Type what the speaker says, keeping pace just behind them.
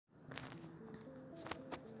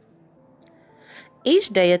Each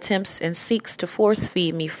day attempts and seeks to force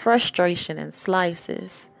feed me frustration in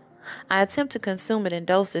slices. I attempt to consume it in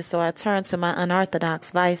doses, so I turn to my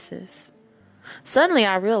unorthodox vices. Suddenly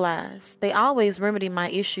I realize they always remedy my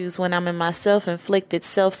issues when I'm in my self-inflicted,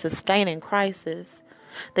 self-sustaining crisis.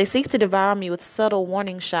 They seek to devour me with subtle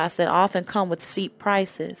warning shots that often come with steep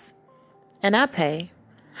prices. And I pay.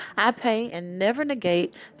 I pay and never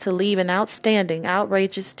negate to leave an outstanding,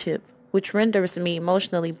 outrageous tip, which renders me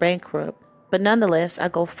emotionally bankrupt. But nonetheless, I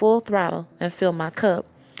go full throttle and fill my cup.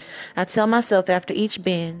 I tell myself after each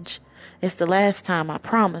binge, it's the last time, I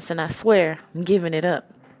promise, and I swear I'm giving it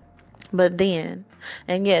up. But then,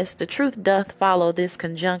 and yes, the truth doth follow this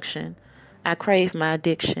conjunction, I crave my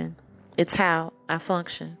addiction. It's how I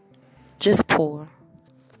function. Just pour.